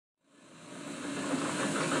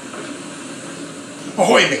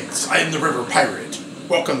Ahoy mates, I am the River Pirate.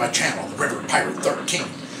 Welcome to my channel, the River Pirate 13.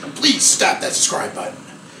 Please stop that subscribe button.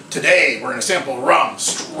 Today we're going to sample rum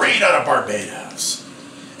straight out of Barbados.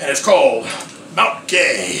 And it's called Mount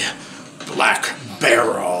Gay Black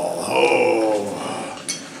Barrel. Oh.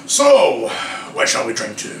 So, what shall we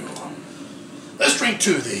drink to? Let's drink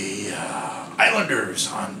to the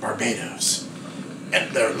islanders on Barbados and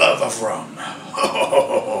their love of rum.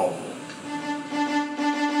 Oh.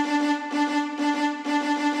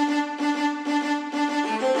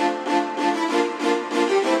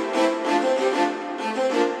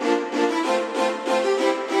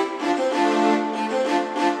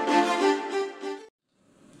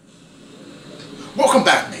 Welcome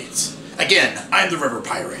back, mates. Again, I'm the River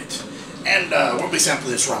Pirate, and we'll be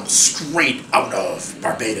sampling this rum straight out of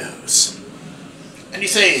Barbados. And you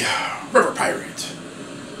say, River Pirate,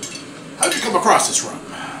 how'd you come across this rum?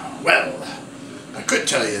 Well, I could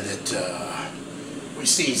tell you that we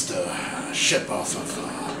seized a ship off of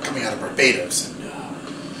coming out of Barbados, and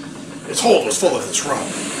its hold was full of this rum,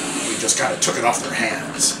 and we just kind of took it off their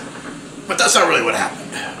hands. But that's not really what happened.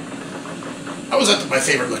 I was at my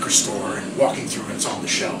favorite liquor store and walking through and it's on the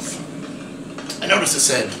shelf. I noticed it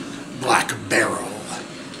said Black Barrel,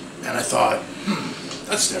 and I thought,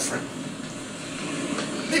 that's different.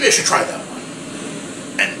 Maybe I should try that one.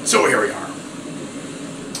 And so here we are.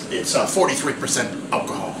 It's 43%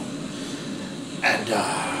 alcohol, and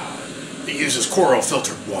it uses coral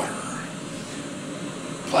filtered water.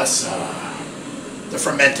 Plus, the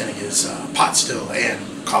fermenting is pot still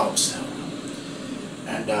and column still.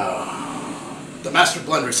 And the master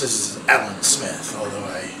blender says it's Alan Smith, although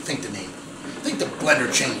I think the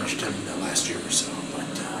blender changed in the last year or so.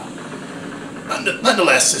 But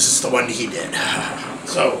nonetheless, this is the one he did.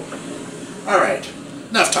 So, all right,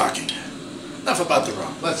 enough talking. Enough about the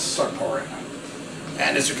rum. Let's start pouring.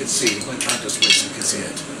 And as you can see, let me turn it this way so you can see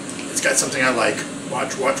it. It's got something I like.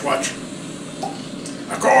 Watch, watch, watch.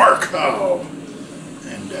 A cork. Oh,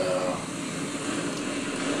 and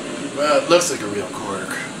well, it looks like a real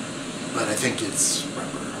cork. But I think it's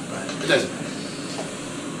rubber, but it doesn't matter.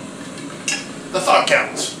 The thought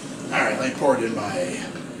counts. Alright, let me pour it in my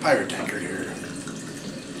pirate tanker here.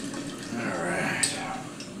 Alright.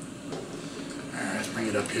 Alright, let's bring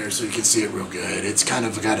it up here so you can see it real good. It's kind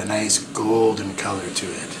of got a nice golden color to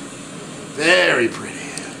it. Very pretty.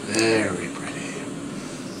 Very pretty.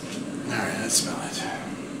 Alright, let's smell it.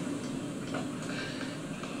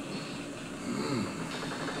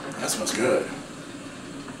 That smells good.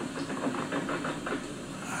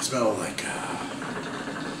 I smell like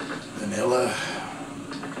vanilla,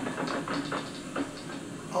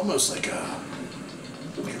 almost like a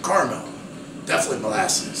caramel, definitely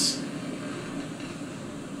molasses.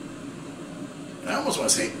 And I almost want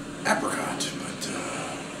to say apricot, but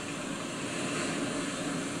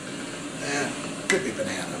could be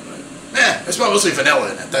banana, but I smell mostly vanilla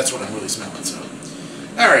in it. That's what I'm really smelling. So,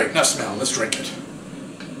 all right, enough smell. Let's drink it.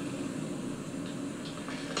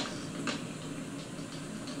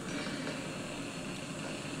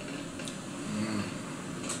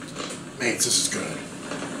 Mates, this is good.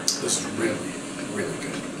 This is really, really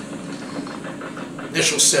good.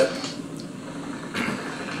 Initial sip.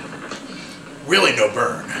 Really no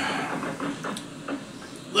burn. A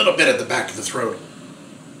little bit at the back of the throat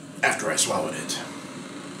after I swallowed it.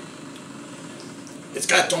 It's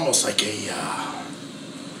got almost like a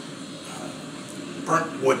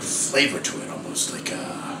burnt wood flavor to it, almost like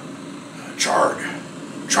a charred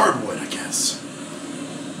wood, I guess.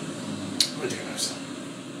 What do you guys think?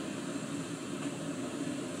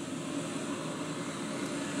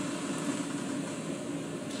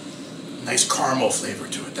 Nice caramel flavor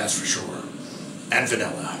to it, that's for sure. And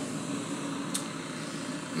vanilla.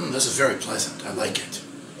 This is very pleasant. I like it.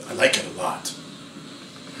 I like it a lot.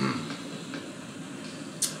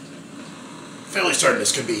 Fairly certain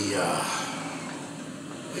this could be a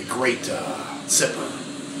great sipper.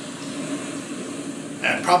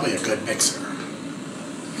 And probably a good mixer.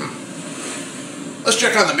 Let's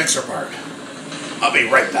check on the mixer part. I'll be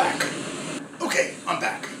right back. Okay, I'm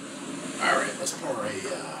back. Alright, let's pour a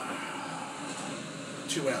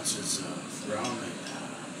 2 ounces of rum, and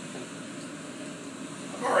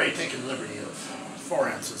I've already taken liberty of 4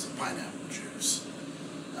 ounces of pineapple juice.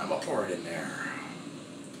 I'm gonna pour it in there.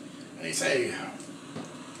 And you say,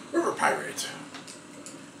 River Pirate,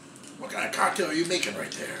 what kind of cocktail are you making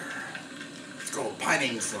right there? It's called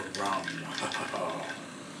Pining for Rum.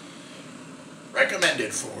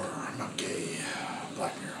 Recommended for Mount Gay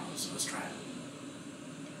Black Barrel. So let's try it.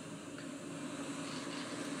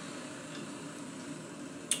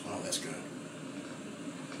 Oh, that's good.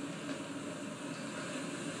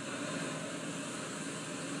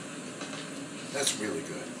 That's really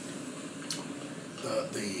good.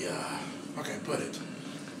 How can I put it?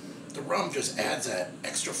 The rum just adds that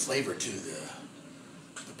extra flavor to the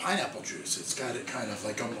pineapple juice. It's got it kind of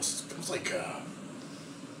like almost like I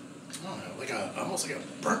don't know, like almost like a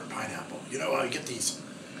burnt pineapple. You know how you get these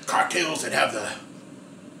cocktails that have the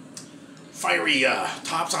fiery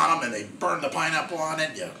tops on them and they burn the pineapple on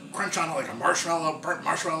it. You crunch on it like a marshmallow, burnt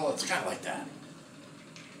marshmallow. It's kind of like that.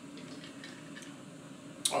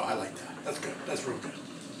 Oh, I like that. That's good. That's real good.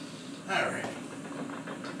 All right.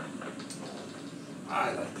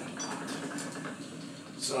 I like that a lot.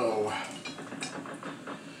 So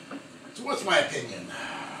what's my opinion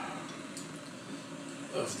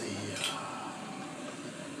of the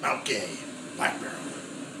Mount Gay Black Barrel?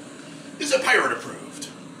 Is it pirate approved?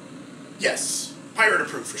 Yes, pirate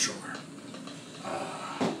approved for sure.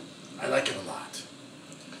 I like it a lot.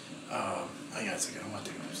 Hang on a second, I want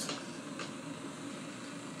to do this.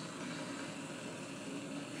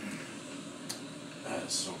 That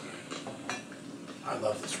is so good. I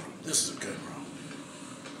love this rum. This is a good rum.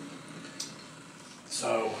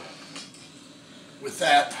 So, with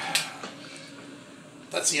that,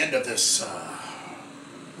 that's the end of this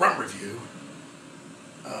rum review.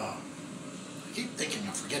 I keep thinking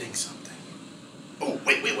I'm forgetting something. Oh,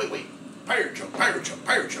 wait. Pirate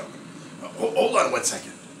joke. Hold on 1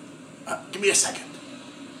 second. Give me a second.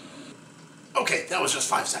 Okay, that was just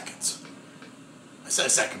 5 seconds. I said a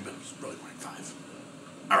second, but it was really like 5.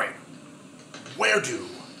 Alright. Where do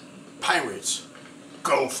pirates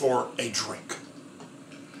go for a drink?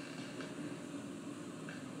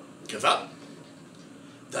 Give up?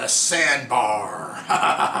 The Sandbar.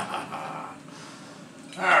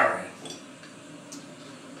 Alright.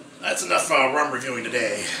 That's enough rum reviewing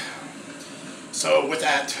today. So with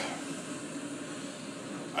that,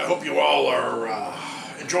 I hope you all are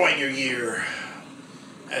enjoying your year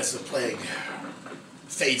as the plague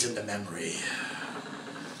fades into memory.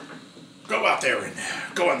 Go out there and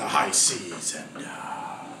go on the high seas and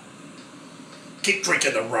keep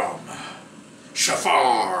drinking the rum.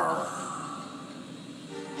 Shafar!